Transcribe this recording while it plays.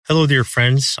Hello, dear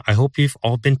friends. I hope you've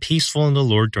all been peaceful in the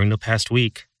Lord during the past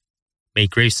week. May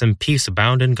grace and peace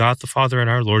abound in God the Father and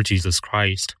our Lord Jesus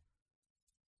Christ.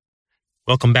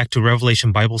 Welcome back to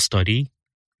Revelation Bible Study,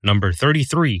 number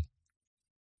 33,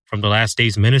 from the Last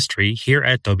Days Ministry here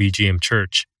at WGM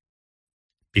Church.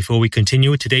 Before we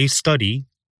continue with today's study,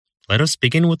 let us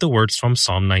begin with the words from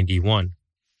Psalm 91.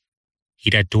 He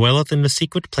that dwelleth in the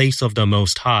secret place of the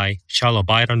Most High shall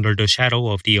abide under the shadow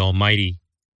of the Almighty.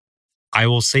 I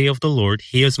will say of the Lord,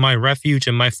 He is my refuge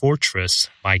and my fortress,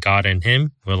 my God, in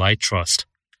Him will I trust.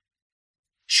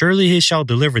 Surely He shall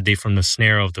deliver thee from the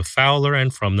snare of the fowler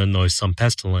and from the noisome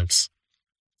pestilence.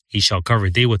 He shall cover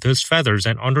thee with His feathers,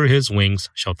 and under His wings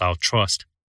shalt thou trust.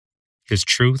 His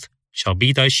truth shall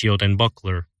be thy shield and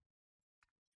buckler.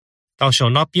 Thou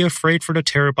shalt not be afraid for the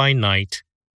terror by night,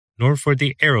 nor for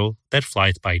the arrow that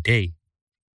flieth by day,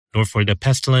 nor for the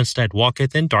pestilence that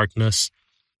walketh in darkness,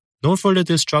 nor for the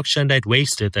destruction that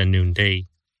wasteth at noonday.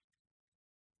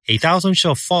 1,000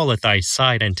 shall fall at thy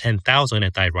side, and 10,000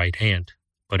 at thy right hand,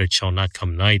 but it shall not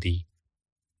come nigh thee.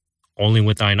 Only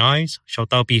with thine eyes shalt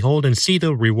thou behold and see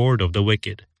the reward of the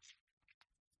wicked.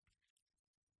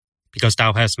 Because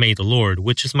thou hast made the Lord,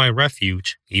 which is my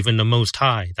refuge, even the Most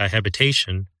High, thy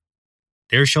habitation,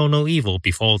 there shall no evil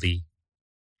befall thee,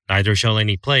 neither shall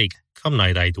any plague come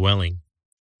nigh thy dwelling.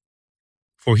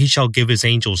 For He shall give His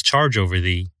angels charge over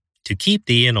thee, to keep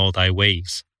thee in all thy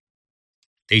ways.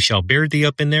 They shall bear thee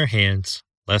up in their hands,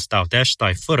 lest thou dash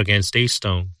thy foot against a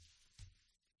stone.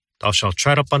 Thou shalt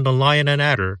tread upon the lion and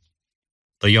adder,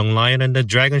 the young lion and the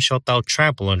dragon shalt thou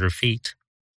trample under feet.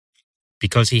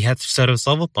 Because he hath set his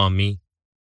love upon me,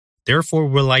 therefore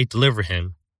will I deliver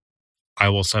him. I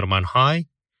will set him on high,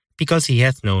 because he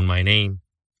hath known my name.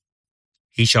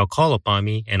 He shall call upon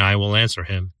me, and I will answer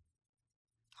him.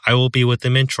 I will be with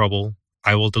him in trouble.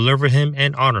 I will deliver him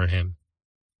and honor him.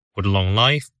 With long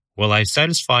life will I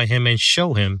satisfy him and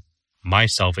show him my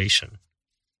salvation.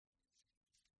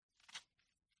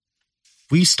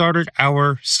 We started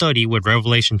our study with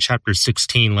Revelation chapter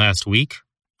 16 last week.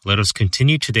 Let us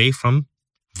continue today from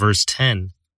verse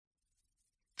 10.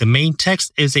 The main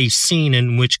text is a scene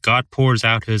in which God pours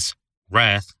out His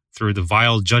wrath through the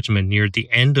vile judgment near the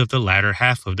end of the latter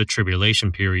half of the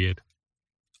tribulation period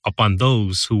upon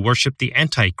those who worship the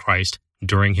Antichrist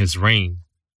during his reign.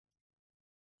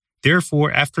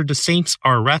 Therefore, after the saints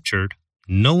are raptured,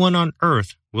 no one on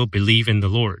earth will believe in the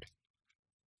Lord.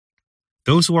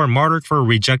 Those who are martyred for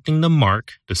rejecting the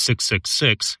mark, the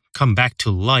 666, come back to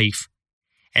life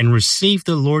and receive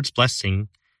the Lord's blessing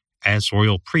as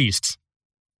royal priests.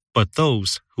 But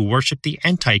those who worship the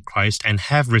Antichrist and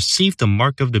have received the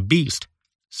mark of the beast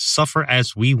suffer,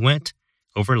 as we went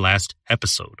over last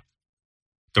episode.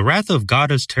 The wrath of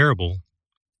God is terrible.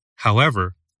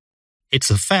 However,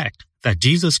 it's a fact that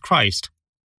Jesus Christ,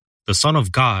 the Son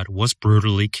of God, was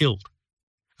brutally killed.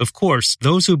 Of course,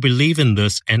 those who believe in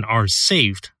this and are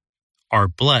saved are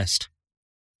blessed.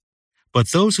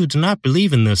 But those who do not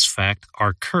believe in this fact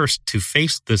are cursed to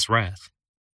face this wrath.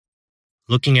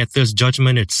 Looking at this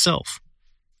judgment itself,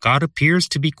 God appears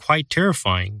to be quite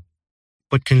terrifying.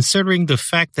 But considering the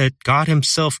fact that God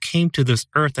Himself came to this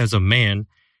earth as a man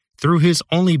through His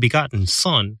only begotten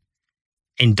Son,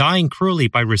 and dying cruelly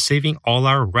by receiving all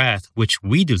our wrath which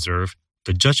we deserve,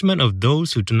 the judgment of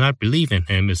those who do not believe in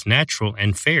Him is natural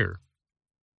and fair.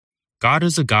 God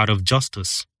is a God of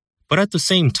justice, but at the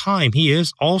same time He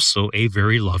is also a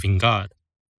very loving God.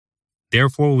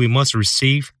 Therefore, we must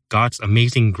receive God's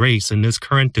amazing grace in this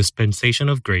current dispensation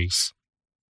of grace.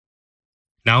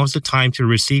 Now is the time to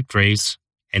receive grace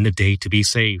and the day to be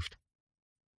saved.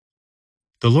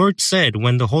 The Lord said,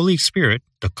 when the Holy Spirit,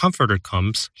 the Comforter,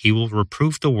 comes, He will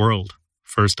reprove the world,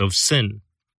 first of sin.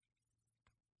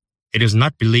 It is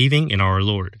not believing in our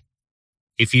Lord.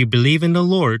 If you believe in the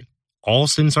Lord, all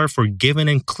sins are forgiven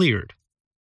and cleared.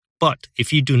 But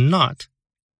if you do not,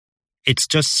 it's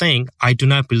just saying, I do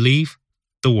not believe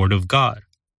the Word of God,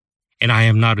 and I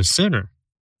am not a sinner.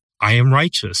 I am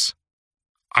righteous.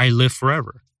 I live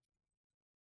forever.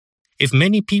 If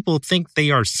many people think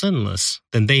they are sinless,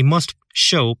 then they must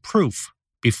show proof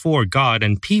before God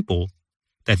and people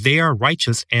that they are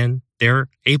righteous and they're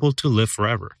able to live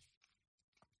forever.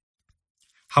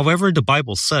 However, the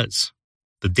Bible says,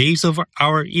 the days of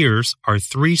our years are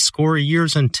 80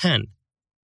 years and 10.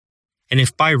 And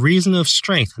if by reason of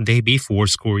strength they be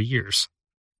 80 years,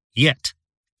 yet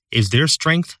is their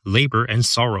strength labor and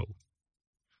sorrow.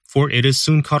 For it is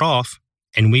soon cut off,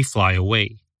 and we fly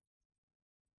away.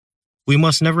 We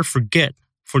must never forget,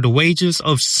 for the wages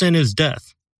of sin is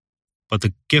death, but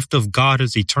the gift of God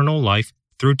is eternal life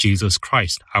through Jesus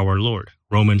Christ our Lord.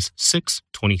 Romans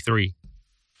 6:23.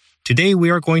 Today we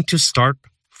are going to start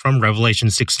from Revelation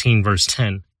 16, verse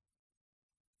 10.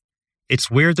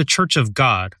 It's where the church of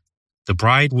God, the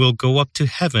bride, will go up to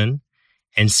heaven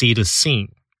and see the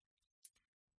scene.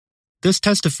 This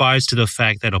testifies to the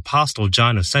fact that Apostle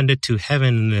John ascended to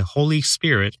heaven in the Holy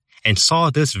Spirit and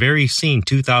saw this very scene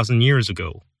 2,000 years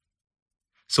ago.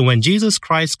 So when Jesus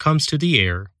Christ comes to the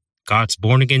air, God's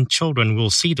born-again children will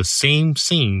see the same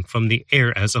scene from the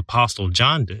air as Apostle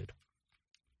John did.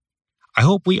 I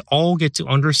hope we all get to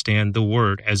understand the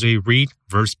word as we read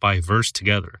verse by verse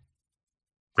together.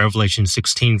 Revelation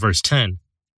 16, verse 10.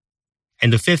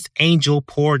 And the fifth angel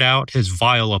poured out his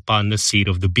vial upon the seat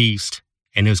of the beast,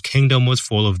 and his kingdom was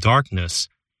full of darkness,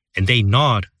 and they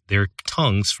gnawed their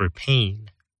tongues for pain.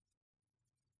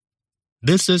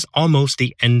 This is almost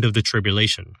the end of the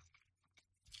tribulation,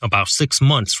 about 6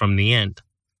 months from the end.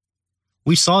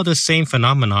 We saw the same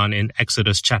phenomenon in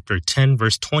Exodus chapter 10,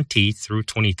 verse 20 through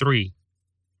 23.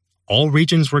 All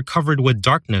regions were covered with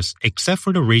darkness except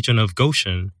for the region of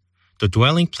Goshen, the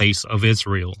dwelling place of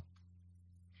Israel.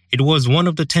 It was one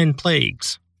of the 10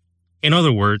 plagues. In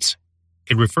other words,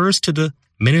 it refers to the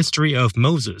ministry of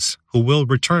Moses, who will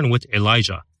return with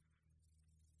Elijah.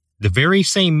 The very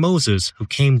same Moses who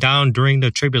came down during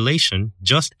the tribulation,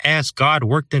 just as God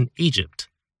worked in Egypt.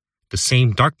 The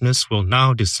same darkness will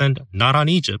now descend not on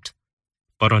Egypt,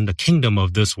 but on the kingdom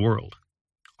of this world,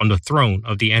 on the throne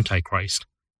of the Antichrist.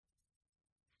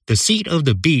 The seat of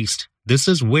the beast, this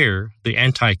is where the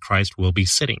Antichrist will be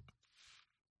sitting.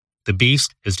 The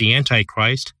beast is the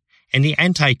Antichrist, and the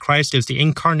Antichrist is the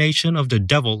incarnation of the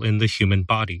devil in the human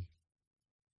body.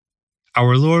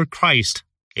 Our Lord Christ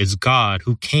is God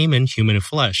who came in human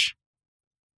flesh.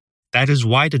 That is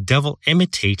why the devil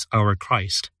imitates our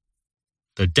Christ.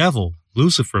 The devil,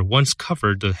 Lucifer, once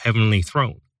covered the heavenly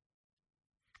throne.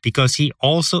 Because he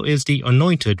also is the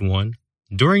anointed one,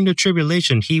 during the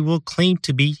tribulation he will claim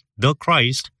to be the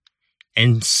Christ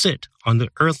and sit on the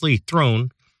earthly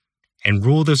throne and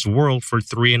rule this world for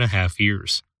 3.5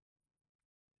 years.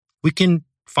 We can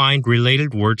find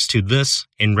related words to this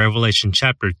in Revelation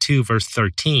chapter 2, verse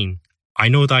 13. I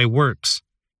know thy works,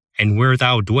 and where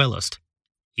thou dwellest,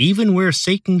 even where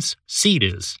Satan's seat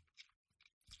is.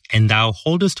 And thou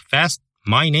holdest fast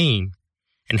my name,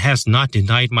 and hast not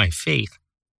denied my faith,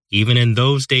 even in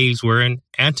those days wherein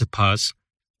Antipas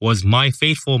was my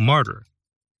faithful martyr,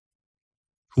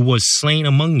 who was slain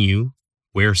among you,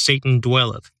 where Satan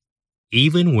dwelleth,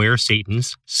 even where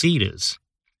Satan's seat is.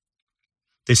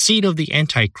 The seat of the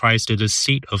Antichrist is the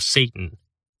seat of Satan.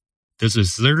 This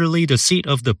is literally the seat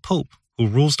of the Pope, who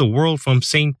rules the world from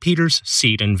St. Peter's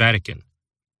seat in Vatican.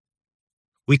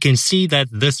 We can see that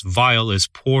this vial is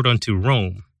poured onto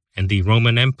Rome and the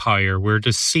Roman Empire where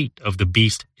the seat of the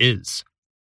beast is.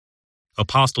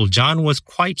 Apostle John was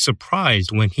quite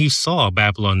surprised when he saw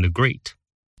Babylon the Great.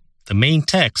 The main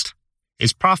text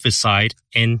is prophesied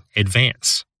in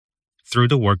advance through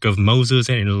the work of Moses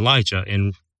and Elijah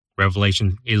in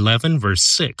Revelation 11, verse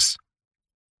 6.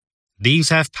 These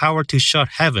have power to shut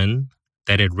heaven,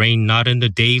 that it rain not in the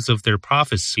days of their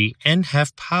prophecy, and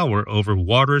have power over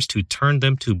waters to turn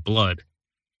them to blood,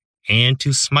 and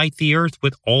to smite the earth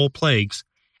with all plagues,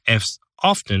 as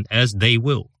often as they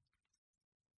will.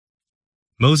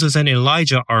 Moses and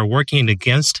Elijah are working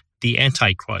against the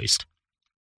Antichrist.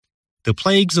 The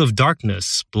plagues of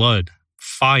darkness, blood,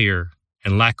 fire,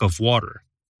 and lack of water.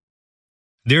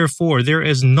 Therefore, there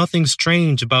is nothing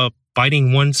strange about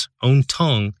biting one's own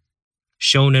tongue,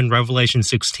 shown in Revelation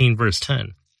 16, verse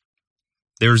 10.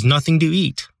 There is nothing to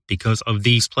eat because of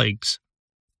these plagues.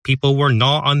 People will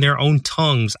gnaw on their own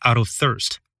tongues out of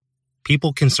thirst.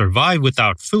 People can survive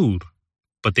without food,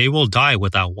 but they will die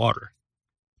without water.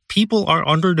 People are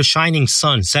under the shining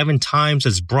sun 7 times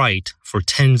as bright for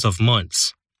tens of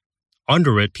months.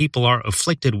 Under it, people are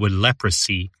afflicted with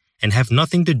leprosy and have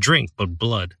nothing to drink but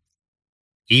blood.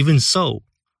 Even so,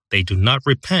 they do not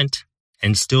repent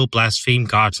and still blaspheme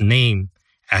God's name,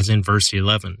 as in verse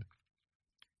 11.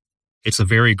 It's a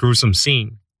very gruesome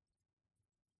scene.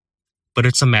 But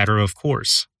it's a matter of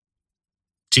course.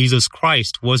 Jesus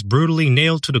Christ was brutally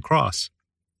nailed to the cross.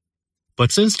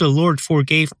 But since the Lord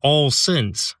forgave all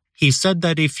sins, he said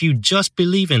that if you just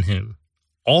believe in him,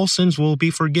 all sins will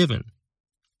be forgiven,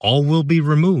 all will be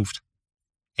removed,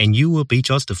 and you will be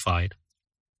justified.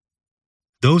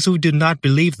 Those who did not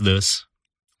believe this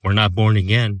were not born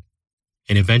again,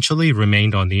 and eventually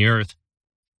remained on the earth.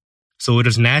 So it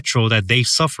is natural that they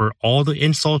suffer all the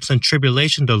insults and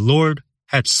tribulation the Lord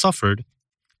had suffered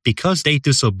because they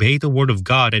disobeyed the word of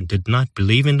God and did not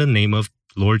believe in the name of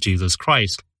Lord Jesus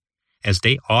Christ, as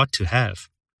they ought to have.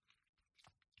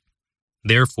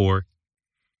 Therefore,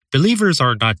 believers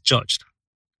are not judged,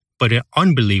 but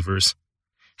unbelievers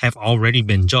have already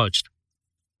been judged.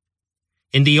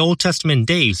 In the Old Testament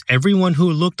days, everyone who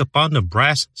looked upon the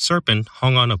brass serpent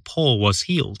hung on a pole was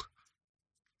healed.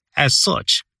 As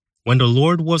such, when the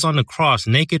Lord was on the cross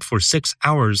naked for 6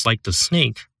 hours like the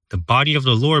snake, the body of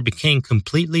the Lord became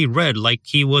completely red like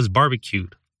he was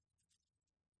barbecued.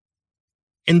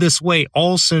 In this way,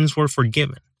 all sins were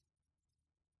forgiven.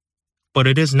 But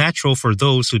it is natural for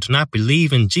those who do not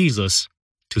believe in Jesus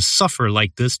to suffer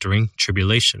like this during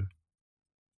tribulation.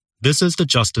 This is the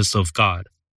justice of God.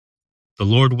 The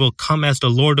Lord will come as the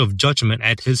Lord of judgment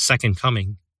at his second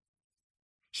coming.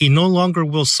 He no longer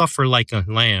will suffer like a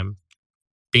lamb,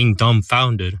 being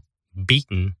dumbfounded,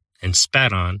 beaten, and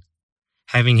spat on,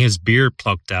 having his beard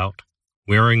plucked out,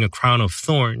 wearing a crown of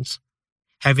thorns,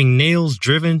 having nails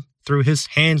driven through his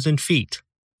hands and feet,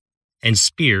 and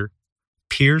spear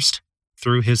pierced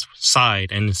through his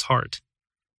side and his heart.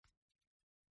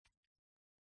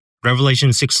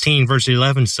 Revelation 16 verse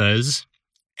 11 says,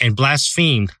 "And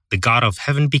blasphemed the God of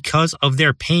heaven because of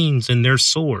their pains and their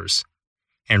sores,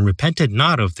 and repented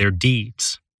not of their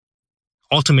deeds."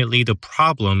 Ultimately, the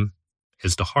problem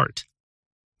is the heart.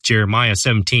 Jeremiah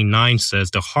 17:9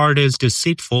 says, "The heart is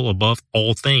deceitful above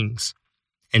all things,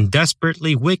 and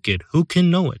desperately wicked. Who can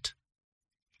know it?"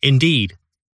 Indeed,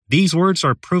 these words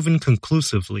are proven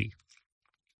conclusively.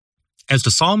 As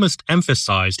the psalmist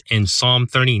emphasized in Psalm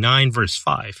 39 verse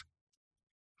 5,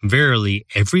 "Verily,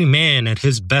 every man at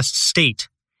his best state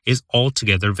is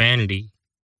altogether vanity."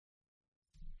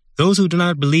 Those who do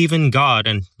not believe in God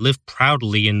and live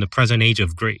proudly in the present age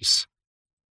of grace.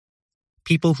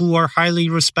 People who are highly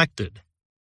respected,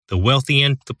 the wealthy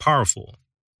and the powerful.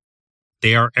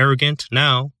 They are arrogant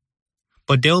now,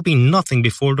 but they'll be nothing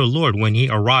before the Lord when he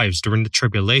arrives during the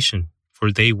tribulation,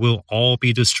 for they will all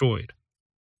be destroyed.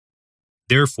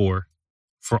 Therefore,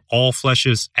 for all flesh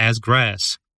is as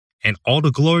grass, and all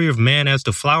the glory of man as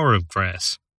the flower of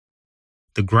grass.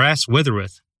 The grass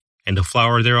withereth, and the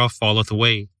flower thereof falleth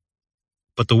away.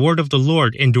 But the word of the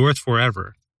Lord endureth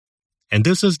forever. And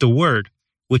this is the word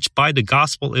which by the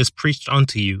gospel is preached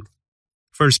unto you.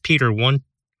 1 Peter 1,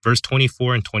 verse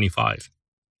 24 and 25.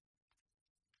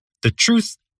 The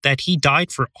truth that he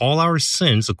died for all our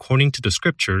sins according to the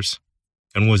Scriptures,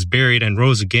 and was buried and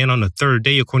rose again on the third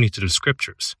day according to the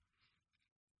Scriptures.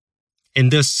 In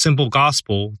this simple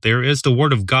gospel, there is the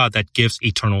word of God that gives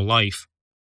eternal life,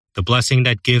 the blessing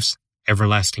that gives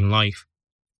everlasting life.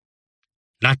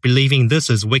 Not believing this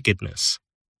is wickedness.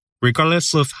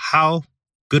 Regardless of how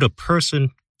good a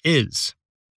person is,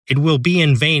 it will be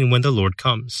in vain when the Lord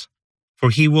comes, for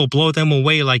he will blow them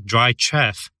away like dry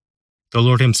chaff. The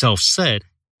Lord himself said,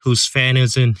 whose fan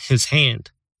is in his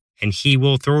hand, and he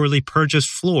will thoroughly purge his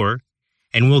floor,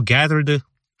 and will gather the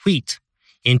wheat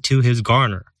into his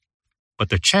garner. But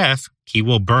the chaff he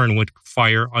will burn with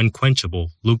fire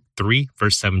unquenchable. Luke 3,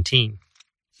 verse 17.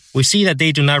 We see that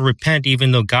they do not repent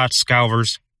even though God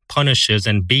scours, punishes,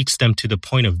 and beats them to the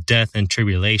point of death and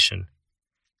tribulation.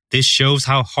 This shows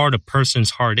how hard a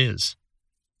person's heart is.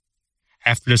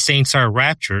 After the saints are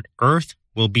raptured, earth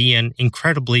will be an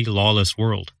incredibly lawless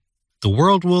world. The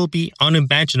world will be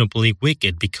unimaginably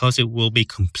wicked because it will be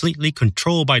completely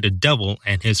controlled by the devil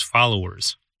and his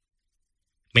followers.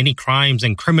 Many crimes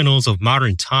and criminals of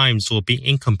modern times will be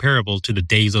incomparable to the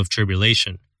days of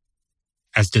tribulation,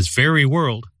 as this very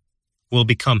world will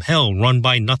become hell run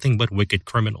by nothing but wicked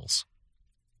criminals.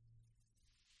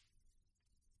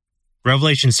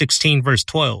 Revelation 16 verse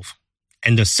 12.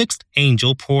 "And the sixth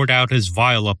angel poured out his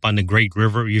vial upon the great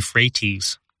river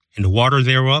Euphrates, and the water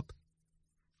thereof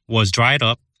was dried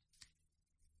up,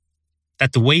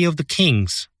 that the way of the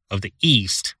kings of the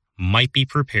east might be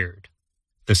prepared."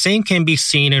 The same can be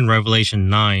seen in Revelation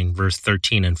 9 verse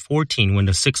 13 and 14 when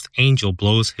the sixth angel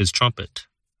blows his trumpet.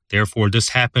 Therefore, this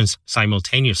happens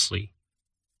simultaneously,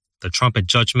 the trumpet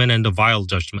judgment and the vial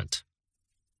judgment.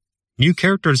 New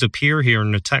characters appear here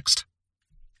in the text.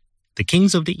 The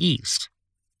kings of the east.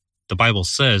 The Bible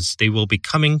says they will be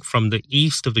coming from the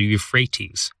east of the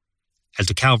Euphrates, as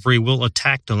the cavalry will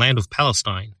attack the land of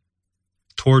Palestine,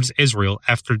 towards Israel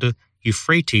after the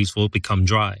Euphrates will become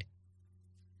dry.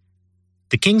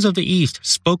 The kings of the east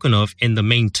spoken of in the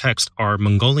main text are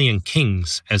Mongolian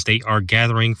kings, as they are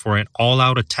gathering for an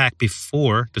all-out attack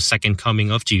before the second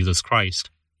coming of Jesus Christ.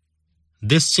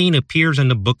 This scene appears in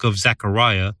the book of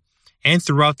Zechariah and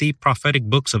throughout the prophetic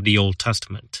books of the Old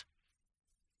Testament.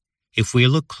 If we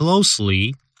look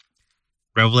closely,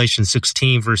 Revelation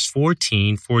 16 verse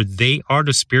 14, "For they are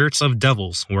the spirits of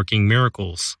devils working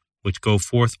miracles, which go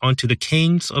forth unto the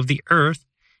kings of the earth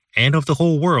and of the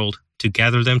whole world, to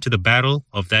gather them to the battle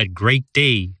of that great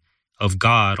day of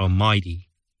God Almighty."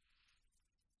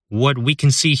 what we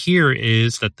can see here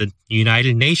is that the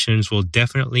United Nations will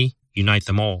definitely unite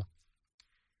them all.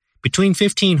 Between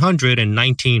 1500 and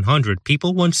 1900,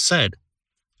 people once said,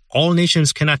 all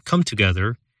nations cannot come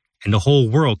together and the whole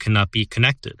world cannot be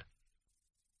connected.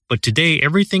 But today,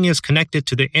 everything is connected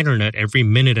to the internet every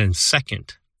minute and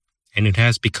second, and it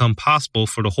has become possible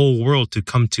for the whole world to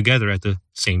come together at the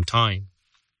same time.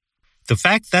 The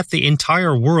fact that the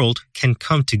entire world can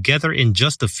come together in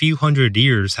just a few hundred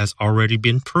years has already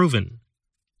been proven.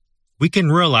 We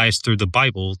can realize through the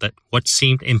Bible that what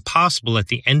seemed impossible at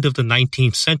the end of the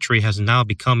 19th century has now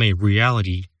become a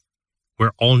reality,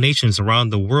 where all nations around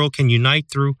the world can unite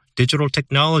through digital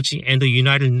technology, and the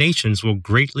United Nations will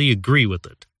greatly agree with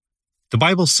it. The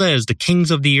Bible says the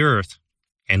kings of the earth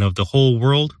and of the whole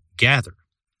world gather,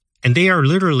 and they are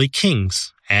literally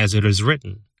kings, as it is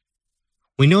written.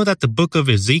 We know that the book of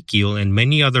Ezekiel and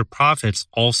many other prophets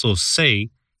also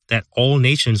say that all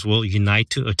nations will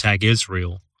unite to attack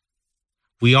Israel.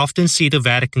 We often see the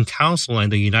Vatican Council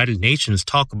and the United Nations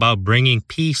talk about bringing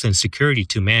peace and security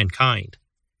to mankind,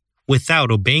 without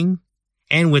obeying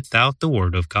and without the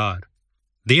Word of God.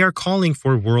 They are calling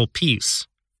for world peace.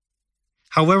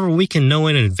 However, we can know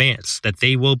in advance that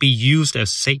they will be used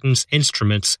as Satan's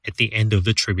instruments at the end of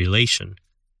the tribulation.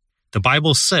 The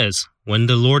Bible says, when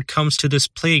the Lord comes to this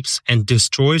place and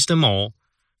destroys them all,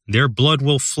 their blood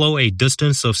will flow a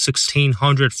distance of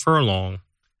 1,600 furlong,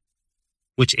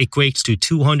 which equates to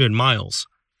 200 miles,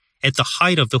 at the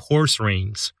height of the horse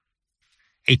reins.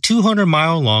 A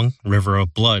 200-mile-long river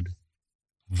of blood.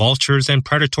 Vultures and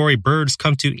predatory birds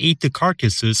come to eat the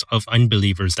carcasses of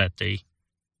unbelievers that day.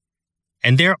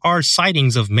 And there are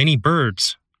sightings of many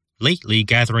birds lately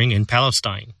gathering in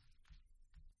Palestine.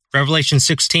 Revelation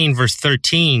 16 verse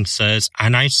 13 says,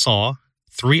 And I saw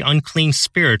 3 unclean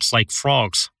spirits like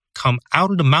frogs come out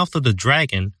of the mouth of the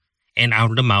dragon, and out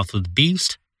of the mouth of the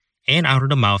beast, and out of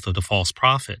the mouth of the false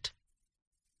prophet.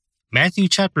 Matthew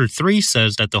chapter 3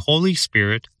 says that the Holy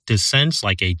Spirit descends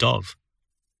like a dove.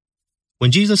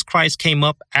 When Jesus Christ came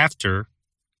up after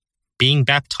being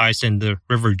baptized in the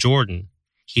river Jordan,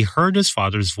 he heard his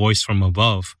Father's voice from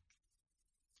above.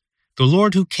 The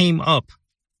Lord who came up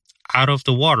out of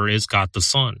the water is God the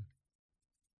Son,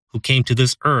 who came to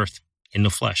this earth in the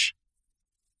flesh.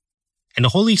 And the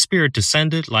Holy Spirit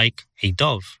descended like a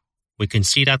dove. We can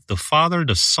see that the Father,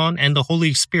 the Son, and the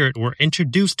Holy Spirit were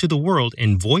introduced to the world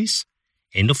in voice,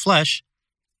 in the flesh,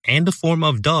 and the form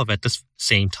of dove at the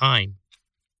same time.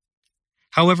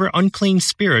 However, unclean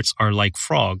spirits are like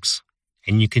frogs,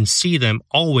 and you can see them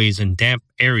always in damp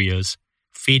areas,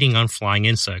 feeding on flying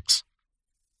insects.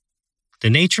 The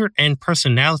nature and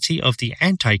personality of the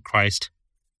Antichrist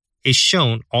is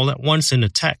shown all at once in the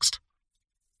text.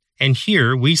 And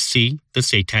here we see the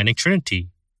Satanic Trinity.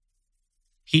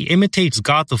 He imitates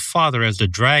God the Father as the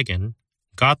dragon,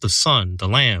 God the Son, the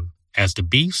Lamb, as the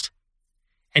beast,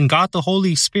 and God the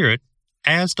Holy Spirit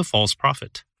as the false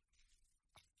prophet.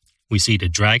 We see the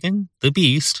dragon, the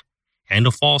beast, and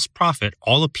the false prophet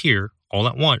all appear all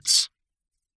at once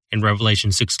in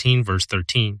Revelation 16 verse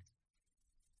 13.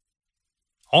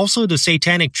 Also, the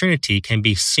Satanic Trinity can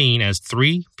be seen as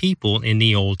 3 people in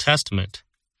the Old Testament.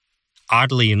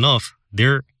 Oddly enough,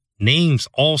 their names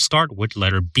all start with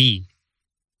letter B.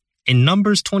 In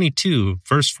Numbers 22,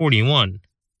 verse 41,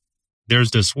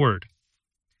 there's this word.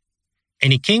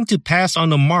 And it came to pass on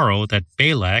the morrow that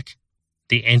Balak,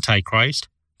 the Antichrist,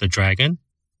 the dragon,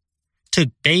 took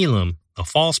Balaam, the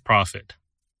false prophet,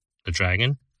 the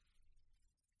dragon,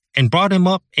 and brought him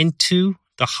up into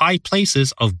the high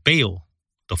places of Baal,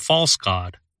 the false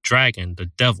god, dragon, the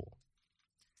devil,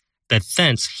 that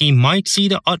thence he might see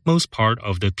the utmost part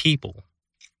of the people.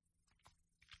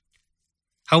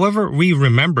 However, we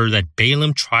remember that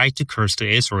Balaam tried to curse the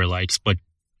Israelites, but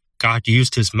God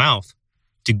used his mouth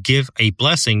to give a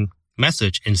blessing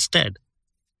message instead,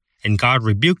 and God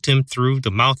rebuked him through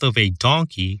the mouth of a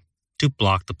donkey to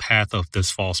block the path of this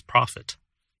false prophet.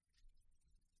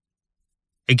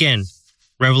 Again,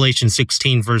 Revelation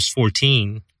 16 verse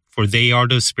 14, For they are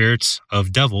the spirits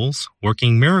of devils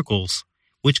working miracles,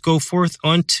 which go forth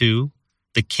unto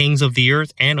the kings of the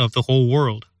earth and of the whole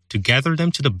world, to gather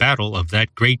them to the battle of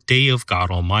that great day of God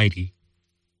Almighty.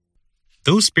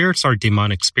 Those spirits are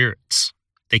demonic spirits.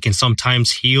 They can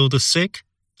sometimes heal the sick,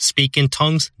 speak in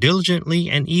tongues diligently,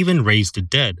 and even raise the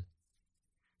dead.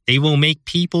 They will make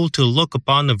people to look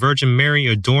upon the Virgin Mary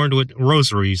adorned with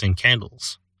rosaries and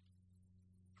candles.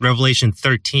 Revelation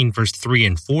 13 verse 3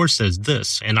 and 4 says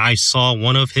this, And I saw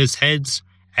one of his heads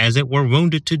as it were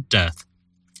wounded to death,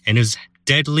 and his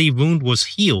deadly wound was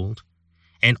healed,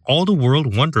 and all the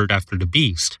world wondered after the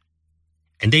beast.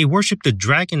 And they worshipped the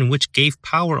dragon which gave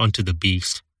power unto the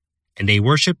beast, And they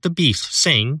worshipped the beast,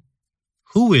 saying,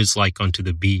 Who is like unto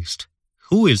the beast?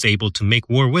 Who is able to make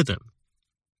war with him?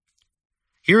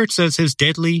 Here it says his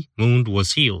deadly wound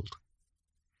was healed.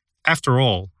 After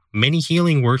all, many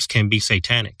healing works can be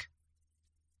satanic.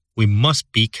 We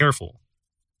must be careful.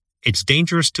 It's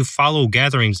dangerous to follow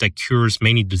gatherings that cures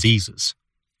many diseases.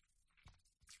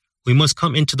 We must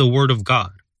come into the Word of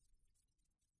God.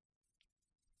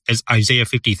 As Isaiah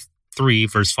 53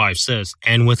 verse 5 says,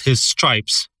 and with his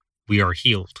stripes we are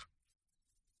healed.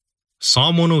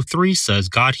 Psalm 103 says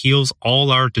God heals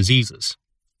all our diseases.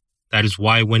 That is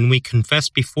why when we confess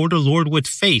before the Lord with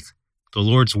faith, the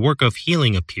Lord's work of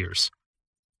healing appears.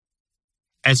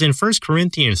 As in 1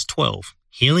 Corinthians 12,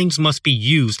 healings must be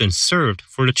used and served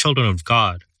for the children of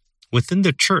God within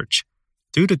the church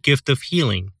through the gift of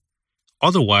healing.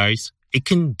 Otherwise, it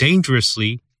can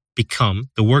dangerously become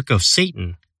the work of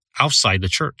Satan outside the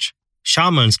church.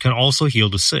 Shamans can also heal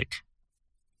the sick.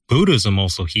 Buddhism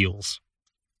also heals.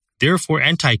 Therefore,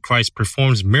 Antichrist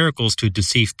performs miracles to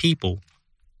deceive people.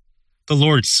 The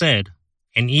Lord said,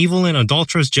 An evil and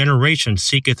adulterous generation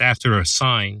seeketh after a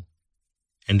sign,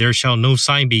 and there shall no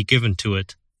sign be given to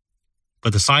it,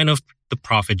 but the sign of the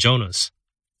prophet Jonas.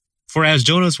 For as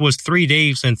Jonas was 3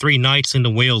 days and 3 nights in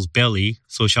the whale's belly,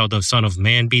 so shall the Son of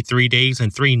Man be 3 days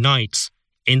and 3 nights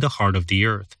in the heart of the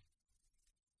earth.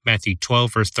 Matthew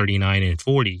 12, verse 39 and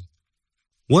 40.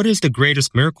 What is the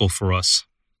greatest miracle for us?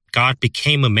 God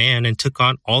became a man and took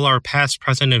on all our past,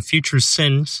 present, and future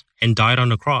sins and died on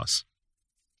the cross.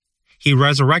 He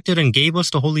resurrected and gave us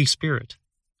the Holy Spirit.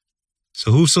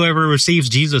 So whosoever receives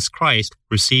Jesus Christ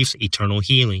receives eternal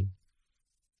healing.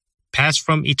 Pass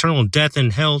from eternal death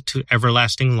and hell to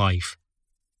everlasting life.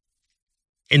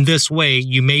 In this way,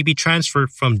 you may be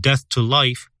transferred from death to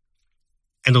life,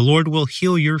 and the Lord will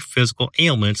heal your physical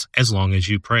ailments as long as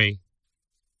you pray.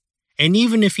 And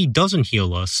even if He doesn't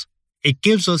heal us, it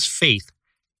gives us faith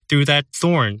through that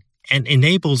thorn and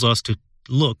enables us to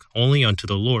look only unto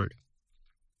the Lord.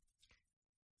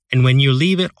 And when you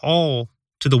leave it all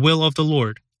to the will of the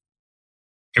Lord,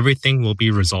 everything will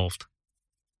be resolved.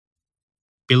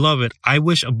 Beloved, I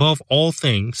wish above all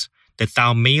things that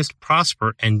thou mayest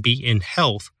prosper and be in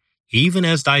health, even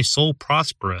as thy soul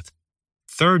prospereth.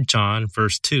 3 John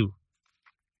verse 2.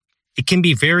 It can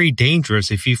be very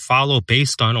dangerous if you follow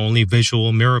based on only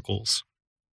visual miracles.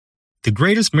 The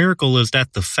greatest miracle is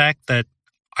that the fact that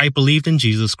I believed in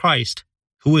Jesus Christ,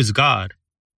 who is God,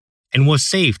 and was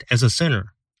saved as a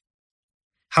sinner.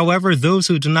 However, those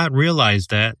who do not realize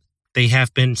that they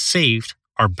have been saved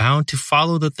are bound to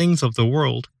follow the things of the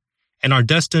world and are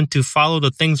destined to follow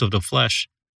the things of the flesh.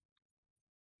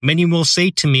 Many will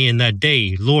say to me in that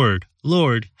day, Lord,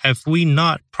 Lord, have we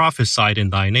not prophesied in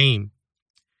thy name?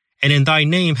 And in thy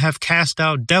name have cast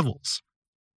out devils?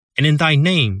 And in thy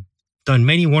name done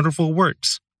many wonderful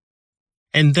works?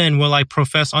 And then will I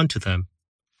profess unto them,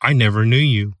 I never knew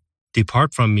you.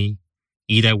 Depart from me,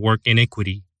 ye that work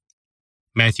iniquity.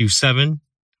 Matthew 7,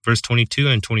 verse 22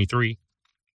 and 23.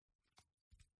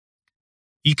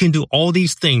 You can do all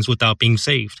these things without being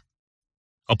saved.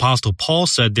 Apostle Paul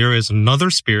said there is another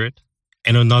Spirit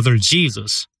and another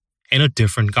Jesus and a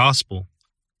different gospel.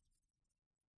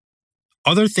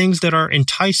 Other things that are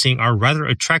enticing are rather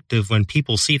attractive when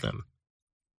people see them.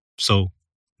 So,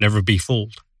 never be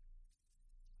fooled.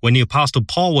 When the Apostle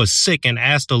Paul was sick and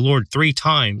asked the Lord 3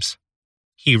 times,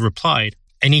 he replied,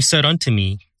 And he said unto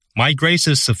me, My grace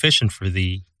is sufficient for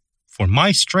thee, for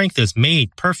my strength is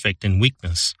made perfect in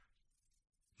weakness.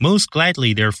 Most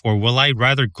gladly, therefore, will I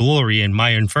rather glory in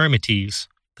my infirmities,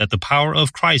 that the power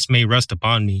of Christ may rest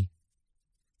upon me.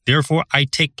 Therefore I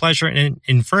take pleasure in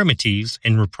infirmities,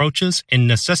 in reproaches, in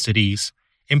necessities,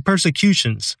 in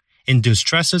persecutions, in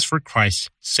distresses for Christ's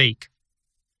sake.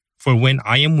 For when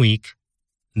I am weak,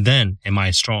 then am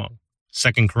I strong.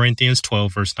 2 Corinthians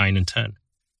 12, verse 9 and 10.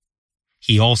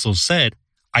 He also said,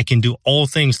 I can do all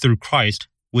things through Christ,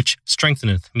 which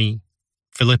strengtheneth me.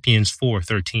 Philippians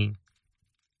 4:13.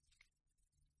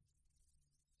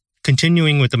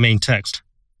 Continuing with the main text,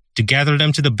 to gather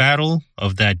them to the battle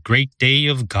of that great day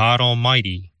of God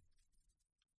Almighty.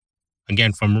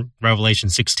 Again from Revelation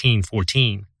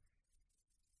 16:14.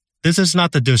 This is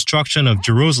not the destruction of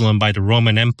Jerusalem by the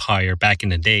Roman Empire back in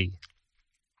the day.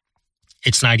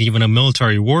 It's not even a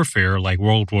military warfare like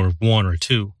World War I or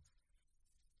II.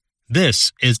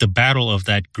 This is the battle of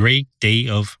that great day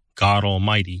of God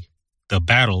Almighty, the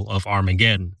battle of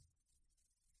Armageddon.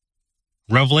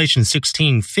 Revelation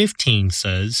 16:15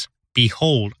 says,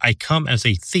 Behold, I come as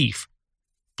a thief.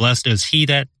 Blessed is he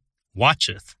that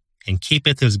watcheth, and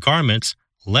keepeth his garments,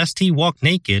 lest he walk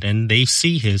naked, and they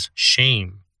see his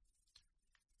shame.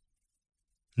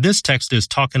 This text is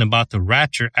talking about the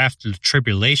rapture after the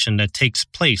tribulation that takes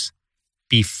place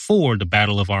before the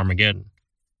Battle of Armageddon.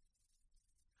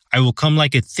 I will come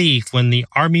like a thief when the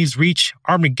armies reach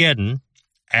Armageddon,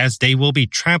 as they will be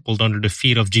trampled under the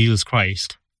feet of Jesus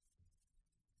Christ.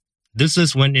 This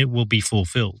is when it will be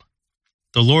fulfilled.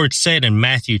 The Lord said in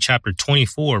Matthew chapter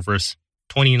 24, verse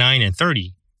 29 and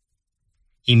 30,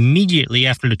 "Immediately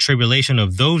after the tribulation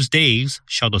of those days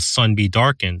shall the sun be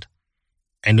darkened,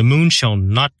 and the moon shall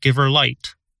not give her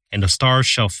light, and the stars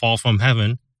shall fall from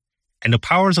heaven, and the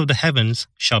powers of the heavens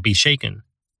shall be shaken.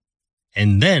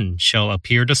 And then shall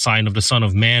appear the sign of the Son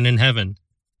of Man in heaven.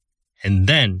 And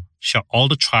then shall all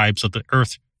the tribes of the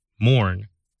earth mourn.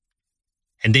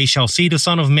 And they shall see the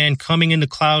Son of Man coming in the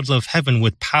clouds of heaven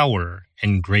with power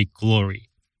and great glory."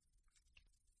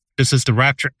 This is the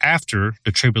rapture after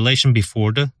the tribulation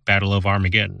before the Battle of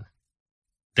Armageddon.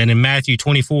 Then in Matthew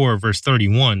 24, verse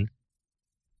 31,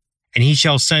 "And he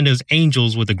shall send his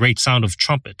angels with a great sound of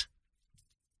trumpet,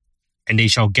 and they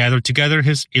shall gather together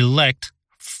his elect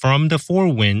from the four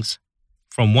winds,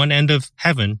 from one end of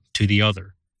heaven to the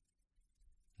other."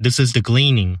 This is the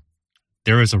gleaning.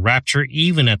 There is a rapture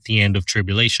even at the end of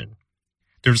tribulation.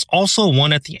 There's also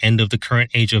one at the end of the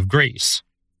current age of grace.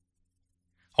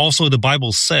 Also, the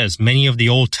Bible says many of the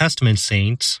Old Testament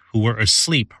saints who were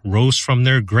asleep rose from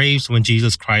their graves when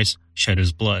Jesus Christ shed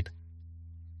his blood.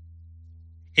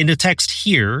 In the text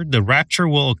here, the rapture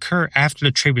will occur after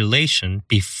the tribulation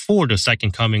before the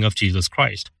second coming of Jesus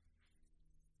Christ.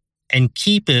 "And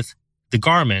keepeth the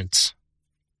garments."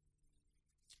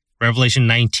 Revelation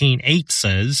 19:8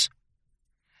 says,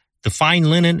 "The fine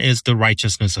linen is the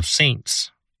righteousness of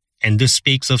saints." And this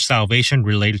speaks of salvation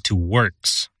related to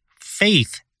works.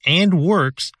 Faith and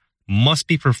works must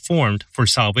be performed for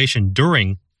salvation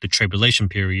during the tribulation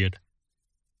period.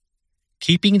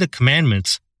 Keeping the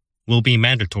commandments will be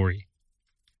mandatory.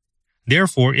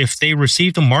 Therefore, if they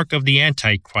receive the mark of the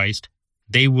Antichrist,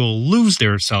 they will lose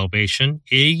their salvation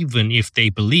even if they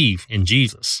believe in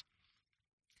Jesus.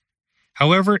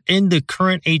 However, in the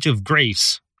current age of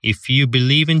grace, if you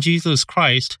believe in Jesus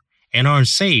Christ and are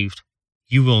saved,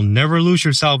 you will never lose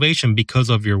your salvation because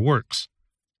of your works,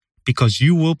 because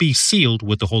you will be sealed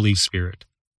with the Holy Spirit.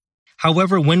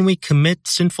 However, when we commit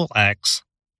sinful acts,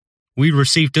 we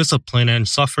receive discipline and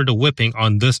suffer the whipping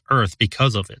on this earth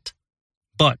because of it.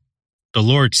 But the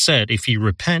Lord said, if you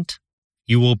repent,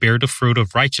 you will bear the fruit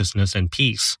of righteousness and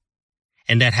peace,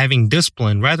 and that having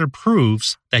discipline rather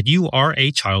proves that you are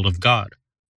a child of God.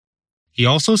 He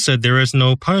also said there is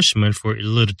no punishment for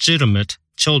illegitimate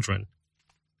children.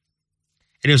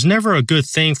 It is never a good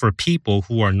thing for people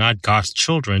who are not God's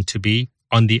children to be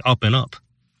on the up and up.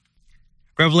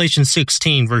 Revelation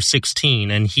 16, verse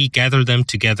 16, "And he gathered them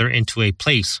together into a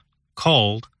place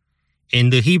called,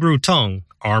 in the Hebrew tongue,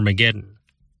 Armageddon."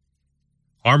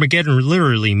 Armageddon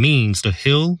literally means the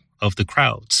hill of the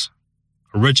crowds.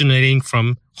 Originating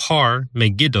from Har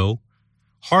Megiddo,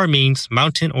 Har means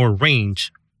mountain or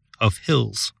range of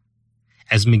hills,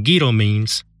 as Megiddo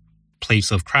means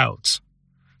place of crowds.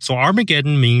 So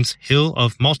Armageddon means hill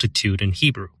of multitude in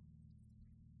Hebrew.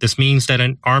 This means that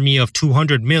an army of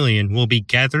 200 million will be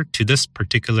gathered to this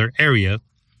particular area,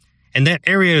 and that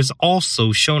area is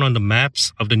also shown on the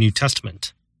maps of the New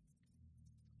Testament.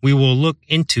 We will look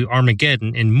into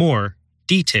Armageddon in more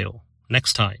detail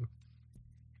next time.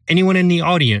 Anyone in the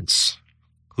audience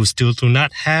who still do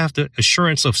not have the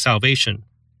assurance of salvation,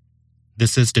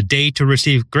 this is the day to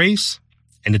receive grace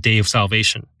and the day of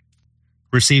salvation.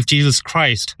 Receive Jesus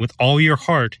Christ with all your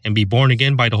heart and be born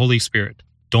again by the Holy Spirit.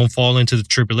 Don't fall into the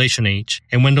tribulation age.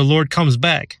 And when the Lord comes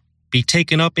back, be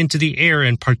taken up into the air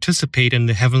and participate in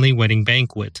the heavenly wedding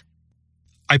banquet.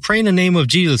 I pray in the name of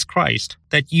Jesus Christ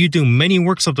that you do many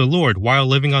works of the Lord while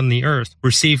living on the earth,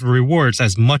 receive rewards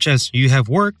as much as you have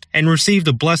worked, and receive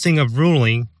the blessing of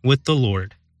ruling with the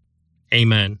Lord.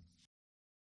 Amen.